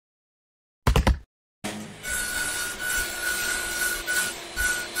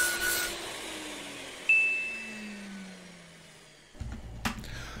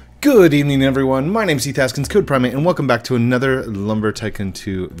Good evening, everyone. My name's Heath, Haskins, Code Primate, and welcome back to another Lumber Tycoon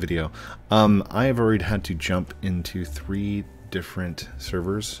 2 video. I have already had to jump into 3 different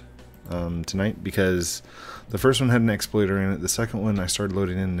servers tonight because the first one had an exploiter in it. The second one I started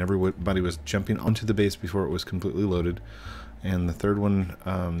loading in and everybody was jumping onto the base before it was completely loaded. And the third one,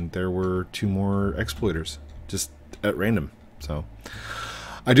 there were 2 more exploiters, just at random. So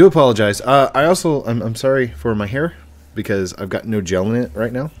I do apologize. I'm sorry for my hair because I've got no gel in it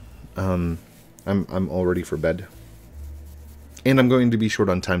right now. I'm all ready for bed, and I'm going to be short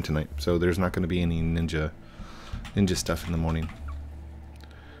on time tonight, so there's not going to be any ninja stuff in the morning.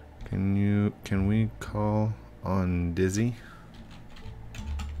 Can we call on Dizzy?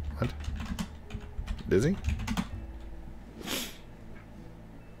 What? Dizzy?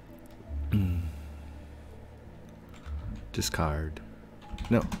 Discard.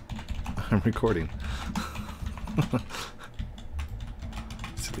 No, I'm recording.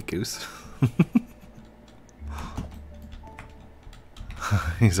 Silly goose.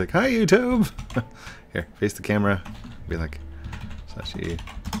 He's like, hi YouTube. Here, face the camera. Be like, Sashi,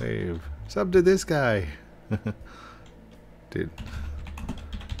 wave. Sub to this guy. Dude.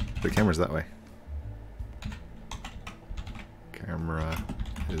 The camera's that way. Camera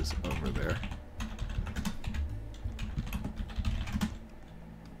is over there.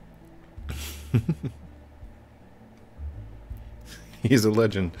 He's a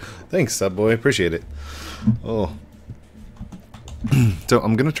legend. Thanks, Subboy. Appreciate it. Oh. So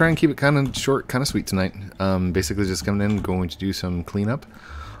I'm going to try and keep it kind of short, kind of sweet tonight. Basically just coming in, going to do some cleanup.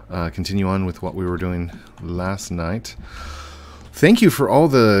 Continue on with what we were doing last night. Thank you for all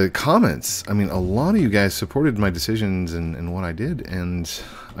the comments. I mean, a lot of you guys supported my decisions and what I did. And,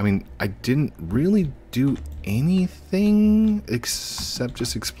 I mean, I didn't really do anything except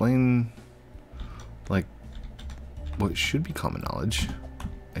just explain, like, what should be common knowledge,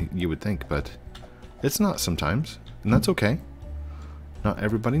 you would think, but it's not sometimes, and that's okay. Not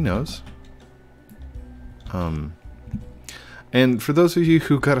everybody knows. And for those of you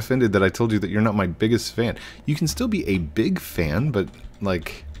who got offended that I told you that you're not my biggest fan, you can still be a big fan, but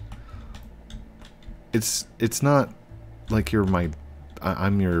like, it's not like you're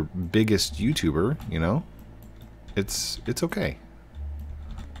I'm your biggest YouTuber, you know? It's okay.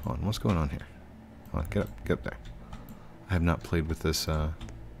 Hold on, what's going on here? Hold on, get up there. I have not played with this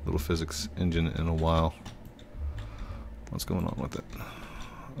little physics engine in a while. What's going on with it?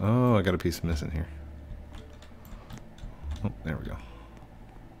 Oh, I got a piece missing here. Oh, there we go.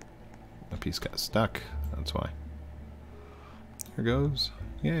 A piece got stuck. That's why. Here goes.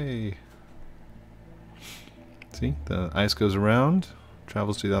 Yay. See, the ice goes around,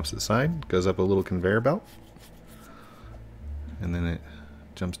 travels to the opposite side, goes up a little conveyor belt, and then it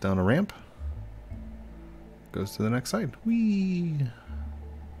jumps down a ramp. Goes to the next side. Whee!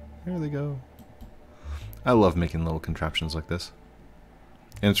 There they go. I love making little contraptions like this.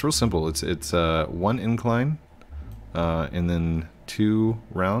 And it's real simple. It's 1 incline, and then 2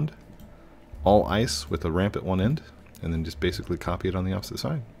 round, all ice with a ramp at one end, and then just basically copy it on the opposite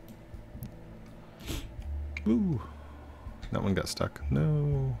side. Ooh, that one got stuck.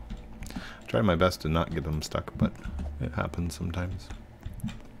 No. Tried my best to not get them stuck, but it happens sometimes.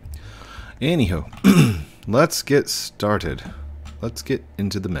 Anywho, let's get started. Let's get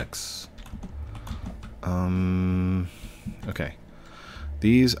into the mix. Okay.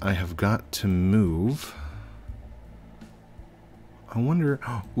 These I have got to move. I wonder...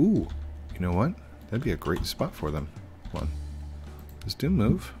 Ooh, you know what? That'd be a great spot for them. Hold on. Let's do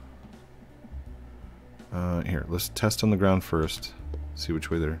move. Here, let's test on the ground first. See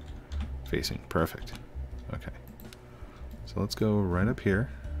which way they're facing. Perfect. Okay. So let's go right up here.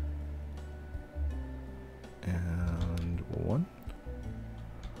 And 1.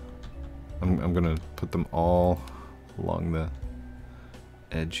 I'm gonna put them all along the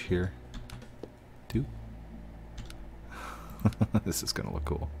edge here. 2. This is gonna look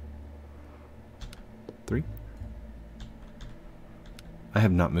cool. 3. I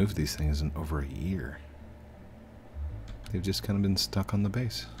have not moved these things in over a year. They've just kind of been stuck on the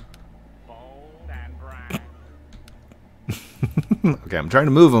base. Okay, I'm trying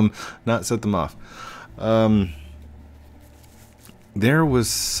to move them, not set them off. There was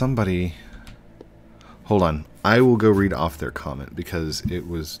somebody... Hold on. I will go read off their comment because it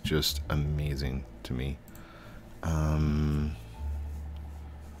was just amazing to me.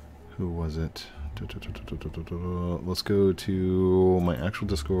 Who was it? Let's go to my actual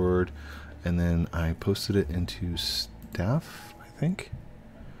Discord, and then I posted it into staff, I think.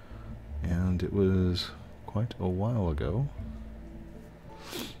 And it was quite a while ago.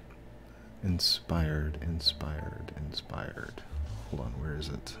 Inspired. Hold on, where is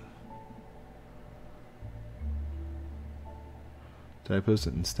it? Did I post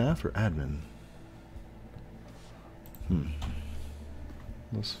it in staff or admin?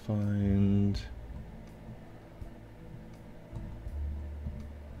 Let's find...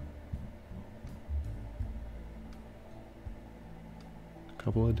 a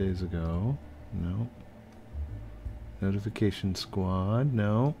couple of days ago. No. Notification squad.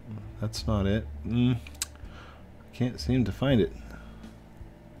 No. That's not it. I can't seem to find it.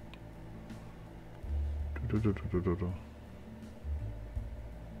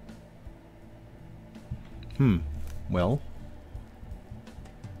 Well,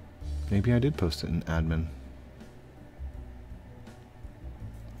 maybe I did post it in admin.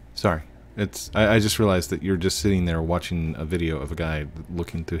 Sorry. I just realized that you're just sitting there watching a video of a guy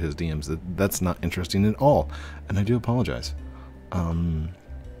looking through his DMs. That's not interesting at all, and I do apologize.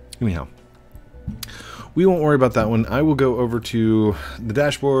 Anyhow, we won't worry about that one. I will go over to the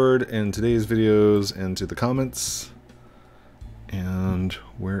dashboard and today's videos and to the comments. And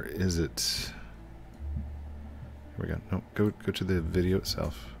where is it? Here we go. No, go to the video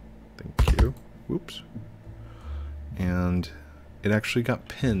itself. Thank you. Whoops. And it actually got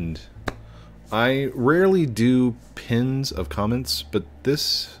pinned. I rarely do pins of comments, but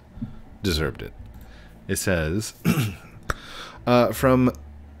this deserved it. It says, from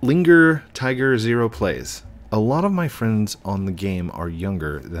Linger Tiger 0 Plays. A lot of my friends on the game are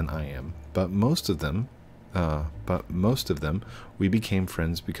younger than I am, but most of them we became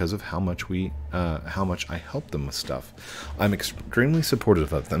friends because of how much I helped them with stuff. I'm extremely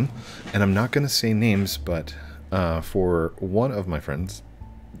supportive of them, and I'm not going to say names, but for one of my friends,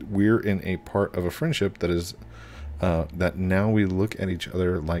 we're in a part of a friendship that is that now we look at each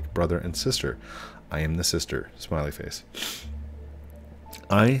other like brother and sister. I am the sister, smiley face.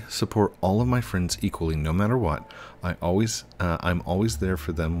 I support all of my friends equally, no matter what. I'm always there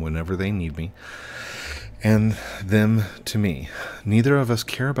for them whenever they need me, and them to me. Neither of us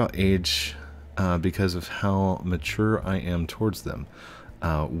care about age because of how mature I am towards them.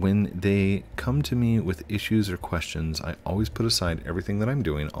 When they come to me with issues or questions, I always put aside everything that I'm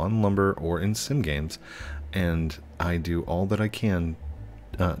doing on Lumber or in sim games, and I do all that I can,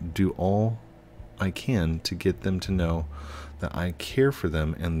 to get them to know that I care for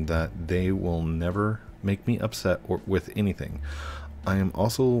them and that they will never make me upset or with anything. I am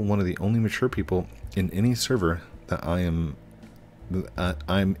also one of the only mature people in any server that I'm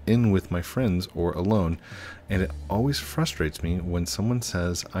in with my friends or alone, and it always frustrates me when someone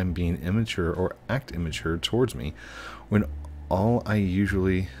says I'm being immature or act immature towards me, when all I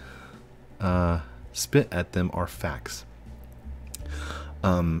usually spit at them are facts.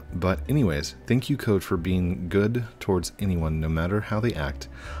 But anyways, thank you, Code, for being good towards anyone, no matter how they act.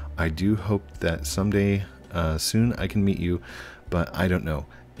 I do hope that someday, soon, I can meet you, but I don't know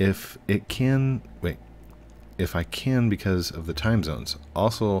if I can because of the time zones.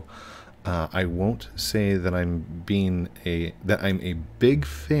 Also, I won't say that I'm a big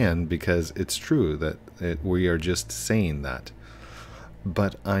fan, because it's true that we are just saying that.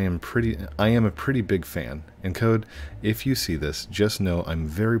 But I am a pretty big fan. And Code, if you see this, just know I'm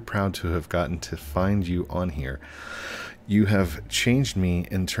very proud to have gotten to find you on here. You have changed me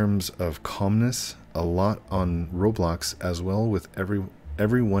in terms of calmness a lot on Roblox, as well with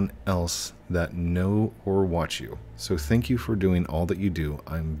everyone else that know or watch you. So thank you for doing all that you do.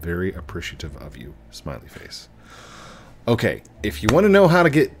 I'm very appreciative of you. Smiley face. Okay, if you want to know how to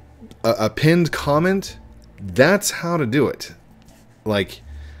get a pinned comment, that's how to do it. Like,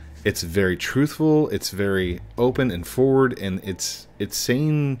 it's very truthful, it's very open and forward, and it's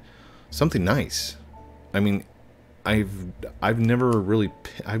saying something nice. I mean, I've never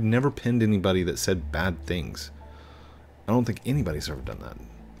pinned anybody that said bad things. I don't think anybody's ever done that,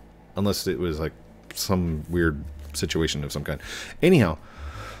 unless it was like some weird situation of some kind. Anyhow,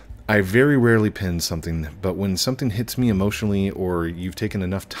 I very rarely pin something, but when something hits me emotionally, or you've taken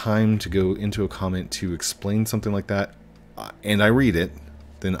enough time to go into a comment to explain something like that, and I read it,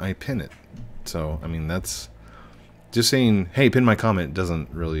 then I pin it. So, I mean, that's just saying, hey, pin my comment doesn't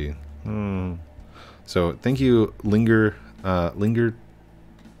really... So, thank you, Linger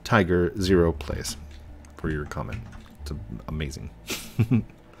Tiger 0 Plays, for your comment. It's amazing.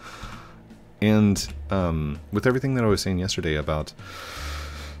 And with everything that I was saying yesterday about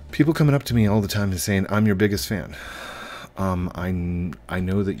people coming up to me all the time and saying, I'm your biggest fan. I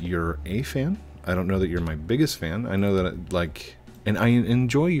know that you're a fan. I don't know that you're my biggest fan. I know that, like, and I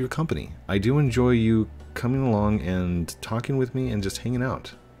enjoy your company. I do enjoy you coming along and talking with me and just hanging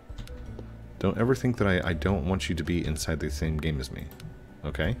out. Don't ever think that I don't want you to be inside the same game as me.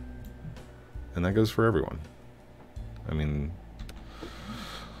 Okay? And that goes for everyone. I mean,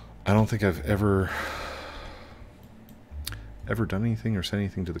 I don't think I've ever ever done anything or said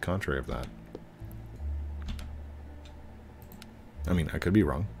anything to the contrary of that. I mean, I could be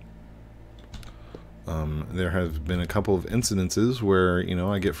wrong. There have been a couple of incidences where, you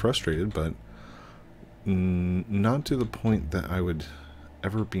know, I get frustrated, but not to the point that I would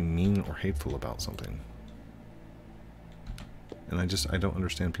ever be mean or hateful about something. And I don't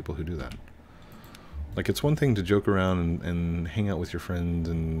understand people who do that. Like, it's one thing to joke around and hang out with your friends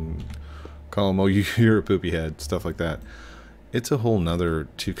and call them, oh, you're a poopy head, stuff like that. It's a whole nother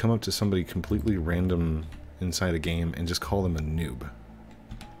to come up to somebody completely random inside a game and just call them a noob.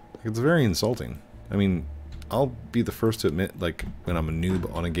 Like, it's very insulting. I mean, I'll be the first to admit, like, when I'm a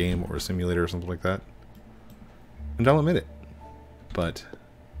noob on a game or a simulator or something like that. And I'll admit it. But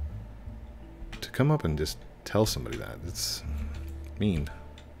to come up and just tell somebody that, it's mean,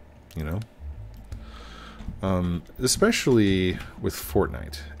 you know? Especially with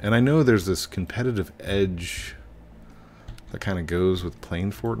Fortnite. And I know there's this competitive edge that kind of goes with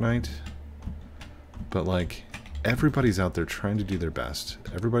playing Fortnite. But, like, everybody's out there trying to do their best.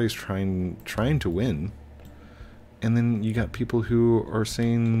 Everybody's trying to win. And then you got people who are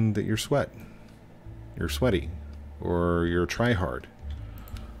saying that you're sweaty, or you're a tryhard.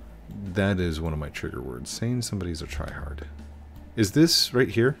 That is one of my trigger words. Saying somebody's a tryhard. Is this right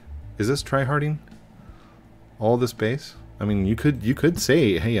here? Is this tryharding? All this base? I mean, you could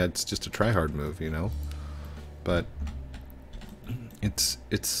say, hey, it's just a tryhard move, you know. But it's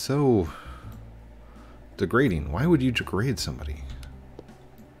so degrading. Why would you degrade somebody?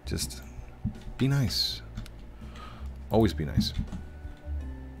 Just be nice. Always be nice.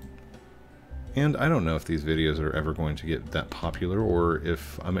 And I don't know if these videos are ever going to get that popular, or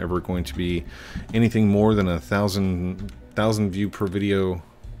if I'm ever going to be anything more than a thousand view per video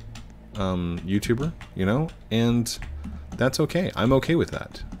YouTuber, you know? And that's okay. I'm okay with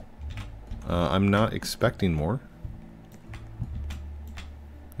that. I'm not expecting more.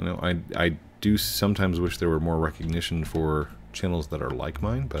 You know, I do sometimes wish there were more recognition for channels that are like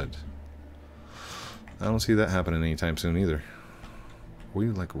mine, but I don't see that happening anytime soon either. Are we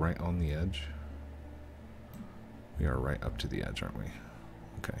like right on the edge? We are right up to the edge, aren't we?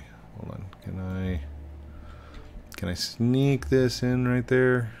 Okay, hold on. Can I sneak this in right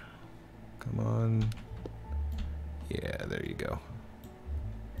there? Come on. Yeah, there you go.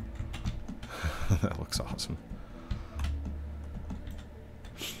 That looks awesome.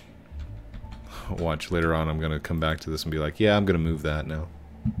 Watch, later on I'm going to come back to this and be like, yeah, I'm going to move that now.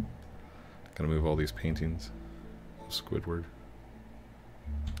 Going to move all these paintings. Squidward.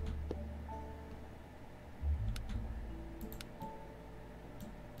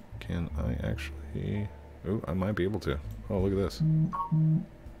 Can I actually... Oh, I might be able to. Oh, look at this.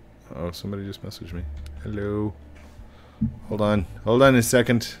 Oh, somebody just messaged me. Hello. Hold on. Hold on a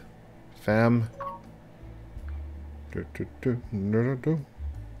second. Fam.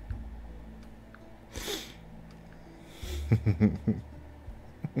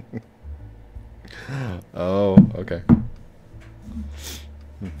 Oh, okay.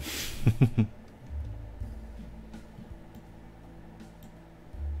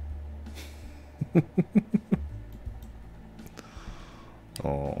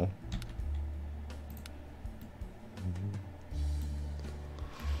 Oh.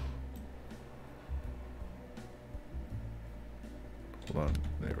 Hold on.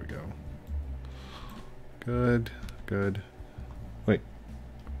 There we go. Good. Good. Wait.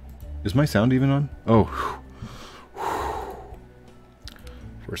 Is my sound even on? Oh.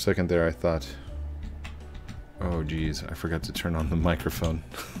 For a second there I thought, oh geez, I forgot to turn on the microphone.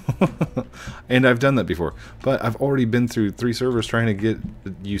 And I've done that before. But I've already been through 3 servers trying to get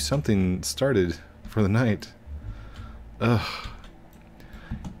you something started for the night. Ugh.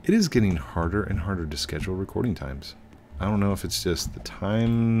 It is getting harder and harder to schedule recording times. I don't know if it's just the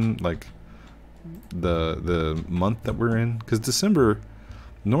time, like the month that we're in. Because December,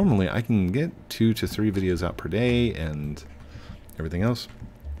 normally I can get 2 to 3 videos out per day and everything else.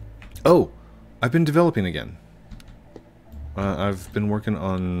 Oh, I've been developing again. I've been working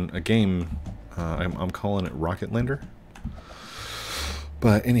on a game. I'm calling it Rocket Lander.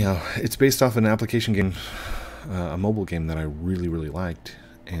 But anyhow, it's based off an application game, a mobile game that I really, really liked.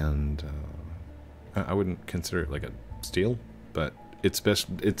 And I wouldn't consider it like a steal, but it's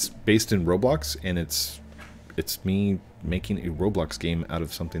based in Roblox, and it's me making a Roblox game out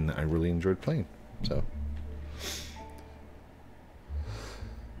of something that I really enjoyed playing. So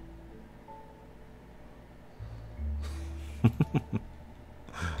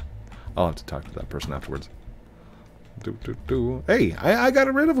I'll have to talk to that person afterwards. Hey, I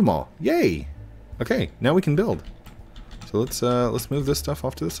got rid of them all. Yay! Okay, now we can build. So let's move this stuff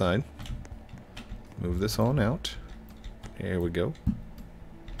off to the side. Move this on out. There we go.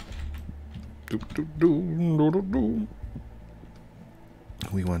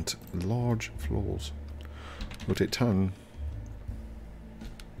 We want large floors. Rotate 10.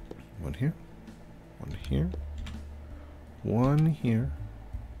 One here. One here. One here.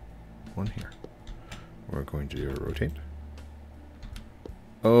 One here. We're going to do a rotate.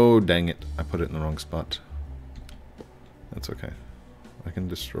 Oh, dang it. I put it in the wrong spot. That's okay. I can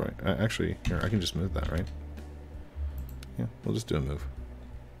destroy. Actually, here, I can just move that, right? Yeah, we'll just do a move.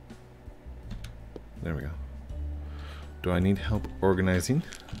 There we go. Do I need help organizing?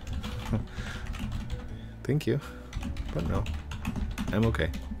 Thank you. But no. I'm okay.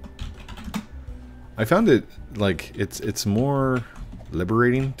 I found it, like, it's more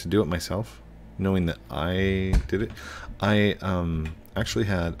liberating to do it myself, knowing that I did it. I actually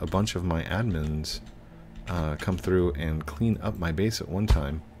had a bunch of my admins come through and clean up my base at one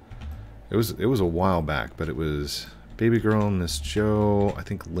time. It was a while back, but it was Baby Girl, Miss Joe, I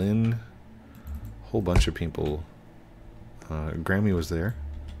think Lynn, a whole bunch of people. Grammy was there,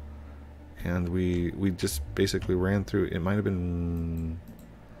 and we just basically ran through. It might have been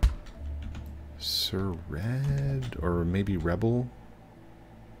Sir Red or maybe Rebel,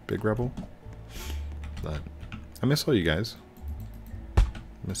 Big Rebel. But I miss all you guys. I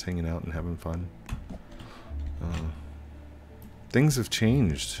miss hanging out and having fun. Things have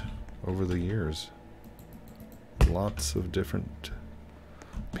changed over the years. Lots of different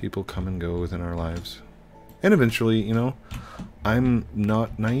people come and go within our lives. And eventually, you know, I'm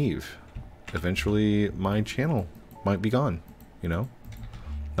not naive. Eventually, my channel might be gone, you know?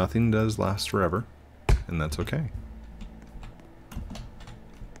 Nothing does last forever, and that's okay.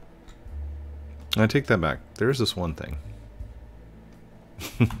 I take that back. There's this one thing.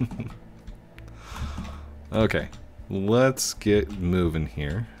 Okay, let's get moving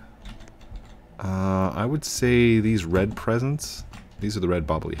here. I would say these red presents, these are the red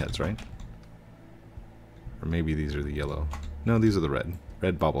bobbly heads, right? Or maybe these are the yellow. No, these are the red.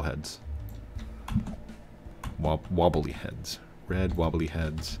 Red bobbleheads. Wobbly heads. Red wobbly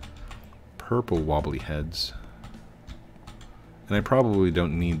heads. Purple wobbly heads. And I probably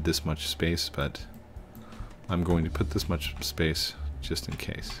don't need this much space, but I'm going to put this much space just in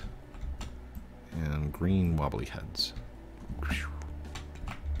case. And green wobbly heads.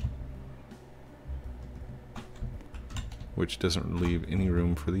 Which doesn't leave any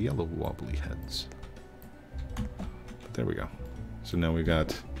room for the yellow wobbly heads. But there we go. So now we've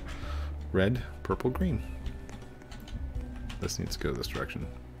got red, purple, green. This needs to go this direction.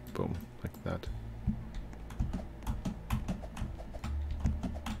 Boom, like that.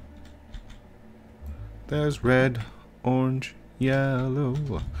 There's red, orange, yellow,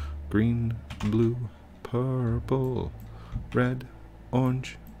 green, blue, purple. Red,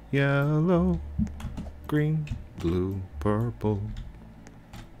 orange, yellow, green, blue, purple.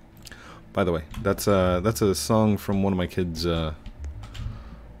 By the way, that's a song from one of my kids'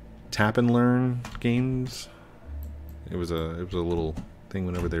 tap and learn games. It was a little thing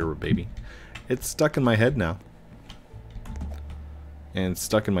whenever they were a baby. It's stuck in my head now, and it's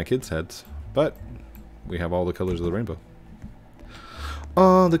stuck in my kids' heads. But we have all the colors of the rainbow.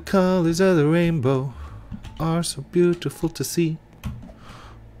 All the colors of the rainbow are so beautiful to see.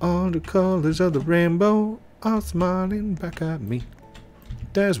 All the colors of the rainbow are smiling back at me.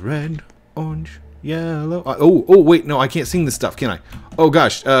 There's red, orange, yellow. Oh, wait, no, I can't sing this stuff, can I? Oh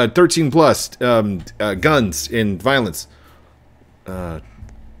gosh, 13 plus, guns and violence.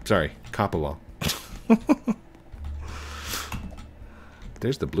 Sorry, copper law.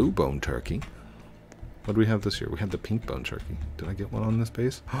 There's the blue bone turkey. What do we have this year? We have the pink bone turkey. Did I get one on this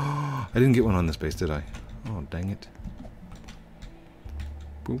base? Oh, I didn't get one on this base, did I? Oh, dang it.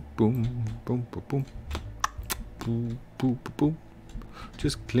 Boom, boom, boom, boom, boom. Boom, boom, boom, boom.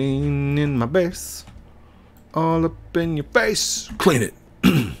 Just cleaning my base. All up in your face. Clean it.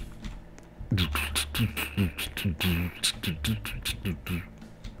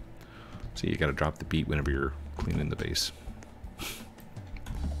 So you gotta drop the beat whenever you're cleaning the base.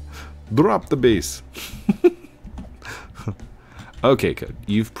 Drop the base. Okay, Code.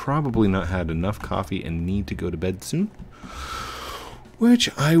 You've probably not had enough coffee and need to go to bed soon. Which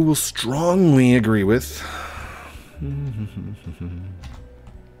I will strongly agree with.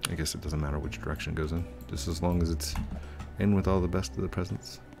 I guess it doesn't matter which direction it goes in, just as long as it's in with all the best of the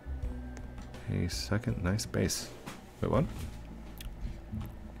presents. A second nice base. Wait, what?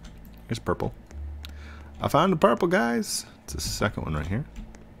 Here's purple. I found the purple, guys. It's the second one right here.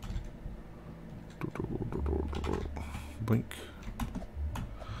 Blink.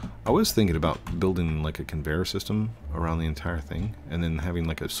 I was thinking about building like a conveyor system around the entire thing, and then having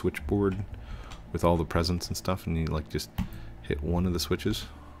like a switchboard with all the presents and stuff, and you like just hit one of the switches,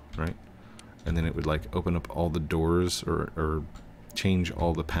 right? And then it would like open up all the doors or change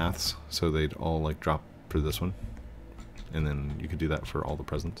all the paths so they'd all like drop for this one. And then you could do that for all the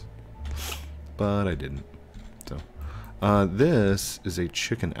presents. But I didn't. So this is a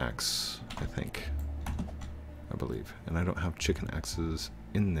chicken axe, I think. I believe. And I don't have chicken axes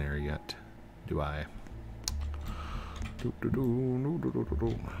in there yet, do I?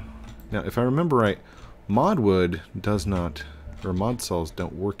 Now, if I remember right, mod wood does not, or mod cells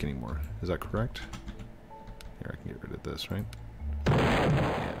don't work anymore. Is that correct? Here, I can get rid of this, right?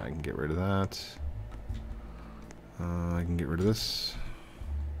 Yeah, I can get rid of that. I can get rid of this.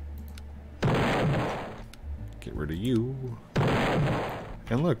 Get rid of you.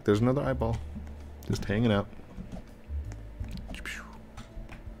 And look, there's another eyeball. Just hanging out.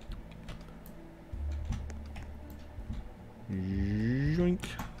 Yoink.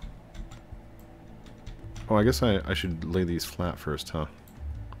 Oh, I guess I should lay these flat first, huh?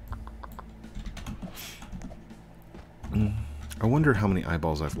 I wonder how many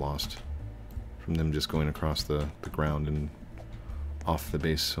eyeballs I've lost from them just going across the ground and off the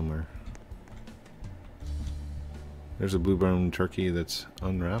base somewhere. There's a blue-bone turkey that's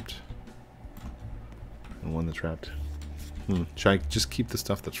unwrapped. And one that's wrapped. Should I just keep the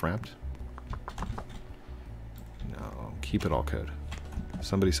stuff that's wrapped? No, keep it all, Code.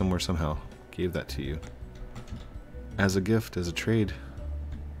 Somebody somewhere somehow gave that to you. As a gift, as a trade.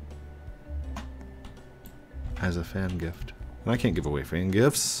 As a fan gift. And I can't give away fan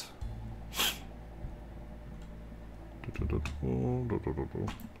gifts. There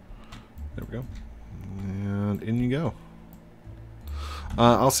we go. And in you go.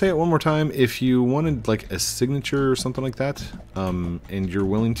 I'll say it one more time. If you wanted like a signature or something like that, and you're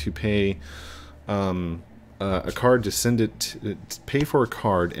willing to pay a card to send it, pay for a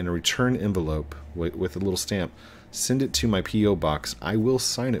card and a return envelope with a little stamp, send it to my P.O. box. I will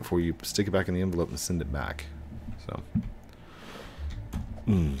sign it for you, stick it back in the envelope, and send it back. So,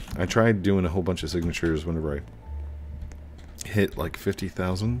 I tried doing a whole bunch of signatures whenever I hit like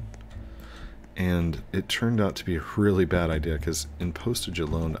 50,000. And it turned out to be a really bad idea because in postage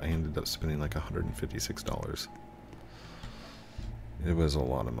alone, I ended up spending like $156. It was a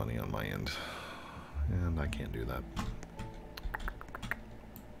lot of money on my end, and I can't do that.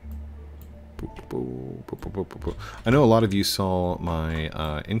 I know a lot of you saw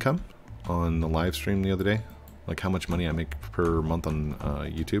my income on the live stream the other day, like how much money I make per month on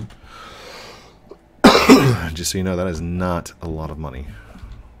YouTube. Just so you know, that is not a lot of money.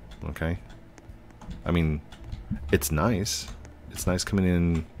 Okay? I mean, it's nice. It's nice coming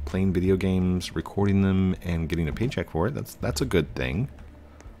in, playing video games, recording them, and getting a paycheck for it. That's a good thing.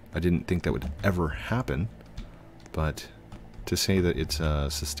 I didn't think that would ever happen, but to say that it's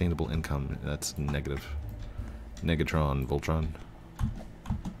a sustainable income, that's negative. Negatron, Voltron.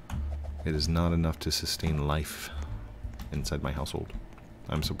 It is not enough to sustain life inside my household.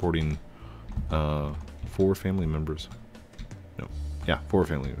 I'm supporting 4 family members. No, yeah, 4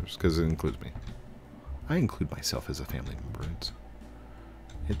 family members, because it includes me. I include myself as a family member.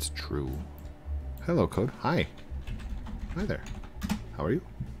 It's true. Hello, Code. Hi. Hi there. How are you?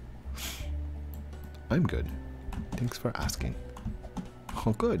 I'm good. Thanks for asking.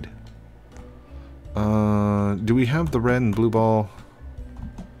 Oh, good. Do we have the red and blue ball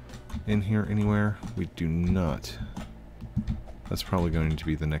in here anywhere? We do not. That's probably going to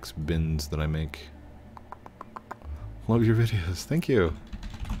be the next bins that I make. Love your videos. Thank you.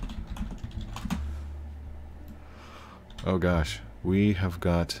 Oh gosh, we have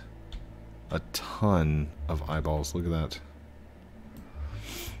got a ton of eyeballs. Look at that.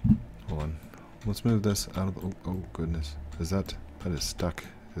 Hold on. Let's move this out of the... Oh goodness. That is stuck,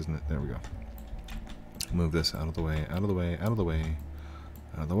 isn't it? There we go. Move this out of the way, out of the way, out of the way,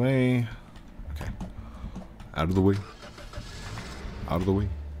 out of the way. Okay. Out of the way. Out of the way.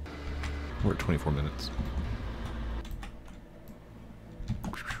 We're at 24 minutes.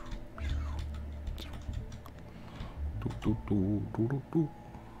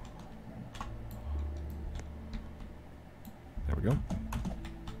 There we go.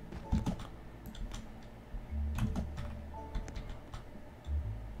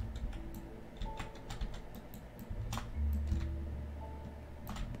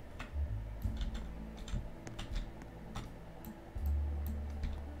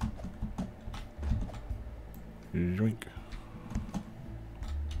 Yoink.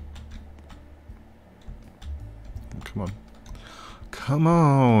 Come on. Come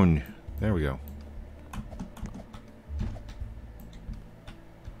on! There we go.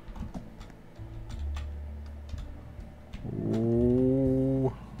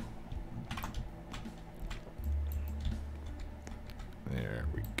 Ooh.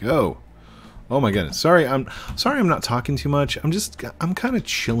 we go. Oh my goodness. Sorry I'm not talking too much. I'm kind of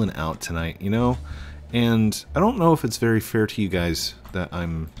chilling out tonight, you know? And I don't know if it's very fair to you guys that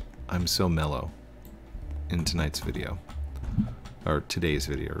I'm so mellow in tonight's video. Or today's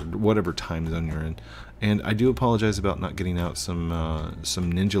video, or whatever time zone you're in. And I do apologize about not getting out some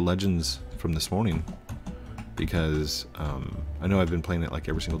Ninja Legends from this morning. Because I know I've been playing it like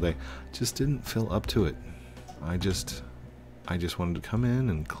every single day. Just didn't feel up to it. I just wanted to come in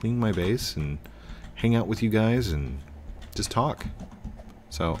and clean my base and hang out with you guys and just talk.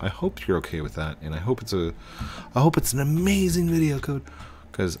 So I hope you're okay with that, and I hope it's an amazing video code,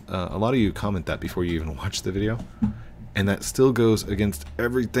 because a lot of you comment that before you even watch the video, and that still goes against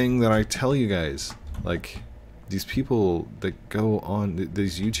everything that I tell you guys. Like these people that go on,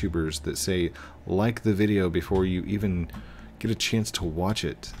 these YouTubers that say like the video before you even get a chance to watch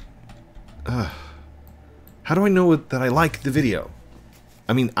it. How do I know that I like the video?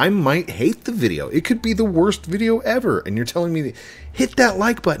 I mean, I might hate the video. It could be the worst video ever, and you're telling me to hit that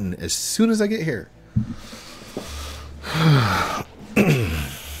like button as soon as I get here.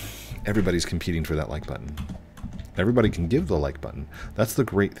 Everybody's competing for that like button. Everybody can give the like button. That's the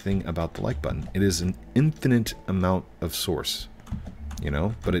great thing about the like button. It is an infinite amount of source, you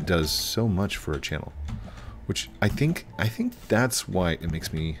know, but it does so much for a channel, which I think that's why it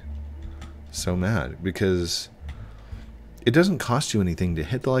makes me so mad, because it doesn't cost you anything to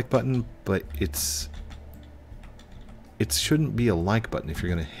hit the like button, but it shouldn't be a like button if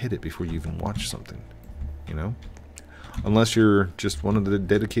you're going to hit it before you even watch something, you know? Unless you're just one of the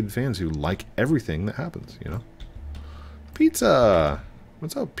dedicated fans who like everything that happens, you know? Pizza!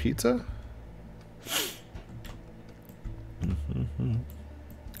 What's up, pizza?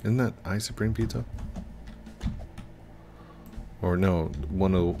 Isn't that Ice Supreme Pizza? Or no,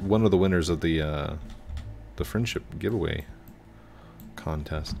 one of the winners of the friendship giveaway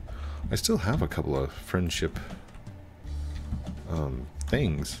contest. I still have a couple of friendship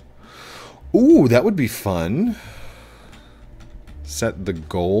things. Ooh, that would be fun. Set the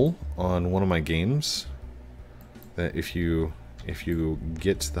goal on one of my games that if you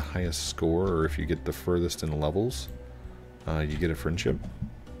get the highest score, or if you get the furthest in levels, you get a friendship.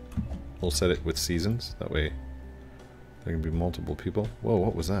 We'll set it with seasons. That way there can be multiple people. Whoa,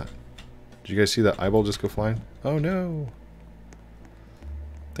 what was that? Did you guys see that eyeball just go flying? Oh no!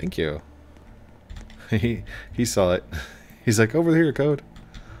 Thank you. He saw it. He's like, over here, Code.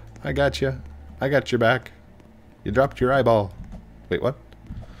 I got you. I got your back. You dropped your eyeball. Wait, what?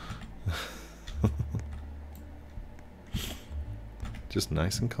 Just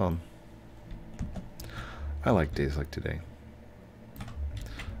nice and calm. I like days like today.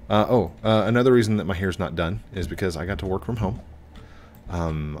 Another reason that my hair's not done is because I got to work from home.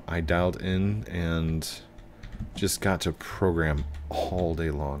 I dialed in and just got to program all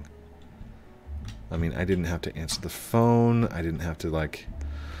day long. I mean, I didn't have to answer the phone. I didn't have to, like,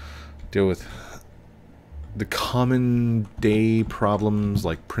 deal with the common day problems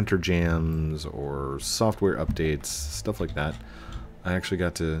like printer jams or software updates, stuff like that. I actually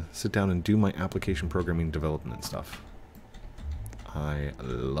got to sit down and do my application programming development stuff. I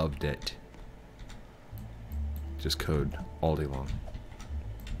loved it. Just code all day long.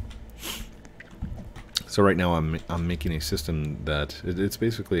 So right now I'm making a system that it's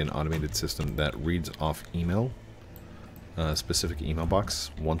basically an automated system that reads off email, a specific email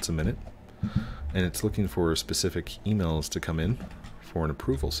box once a minute, and it's looking for specific emails to come in for an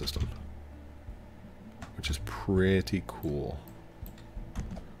approval system, which is pretty cool.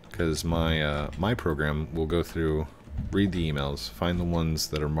 Because my program will go through, read the emails, find the ones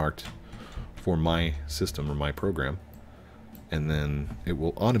that are marked for my system or my program, and then it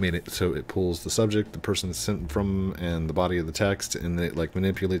will automate it so it pulls the subject, the person it's sent from, and the body of the text, and it like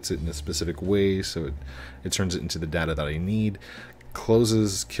manipulates it in a specific way so it turns it into the data that I need,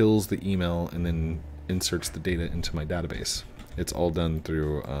 closes, kills the email, and then inserts the data into my database. It's all done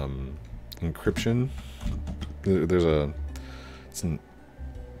through encryption. It's an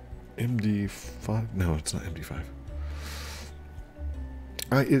MD5. No, it's not MD5.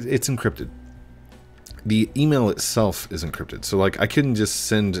 It's encrypted. The email itself is encrypted. So, like, I couldn't just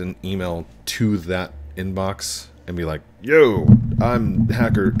send an email to that inbox and be like, yo, I'm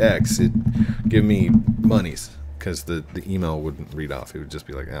hacker X, give me monies. Because the email wouldn't read off. It would just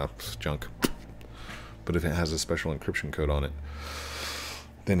be like, ah, junk. But if it has a special encryption code on it,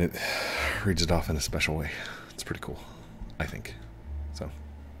 then it reads it off in a special way. It's pretty cool, I think. So,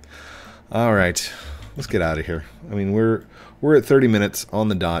 all right, let's get out of here. I mean, we're at 30 minutes on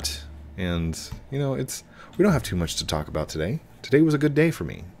the dot, and you know, we don't have too much to talk about today. Today was a good day for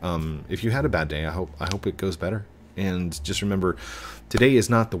me. If you had a bad day, I hope it goes better. And just remember, today is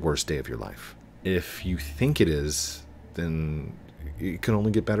not the worst day of your life. If you think it is, then it can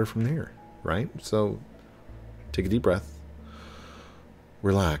only get better from there, right? So take a deep breath,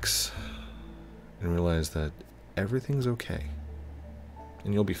 relax, and realize that everything's okay,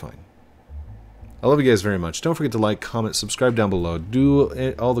 and you'll be fine. I love you guys very much. Don't forget to like, comment, subscribe down below.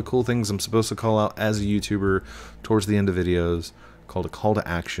 Do all the cool things I'm supposed to call out as a YouTuber towards the end of videos, called a call to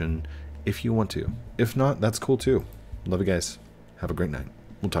action, if you want to. If not, that's cool too. Love you guys. Have a great night.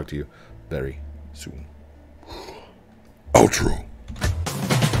 We'll talk to you very soon. Outro.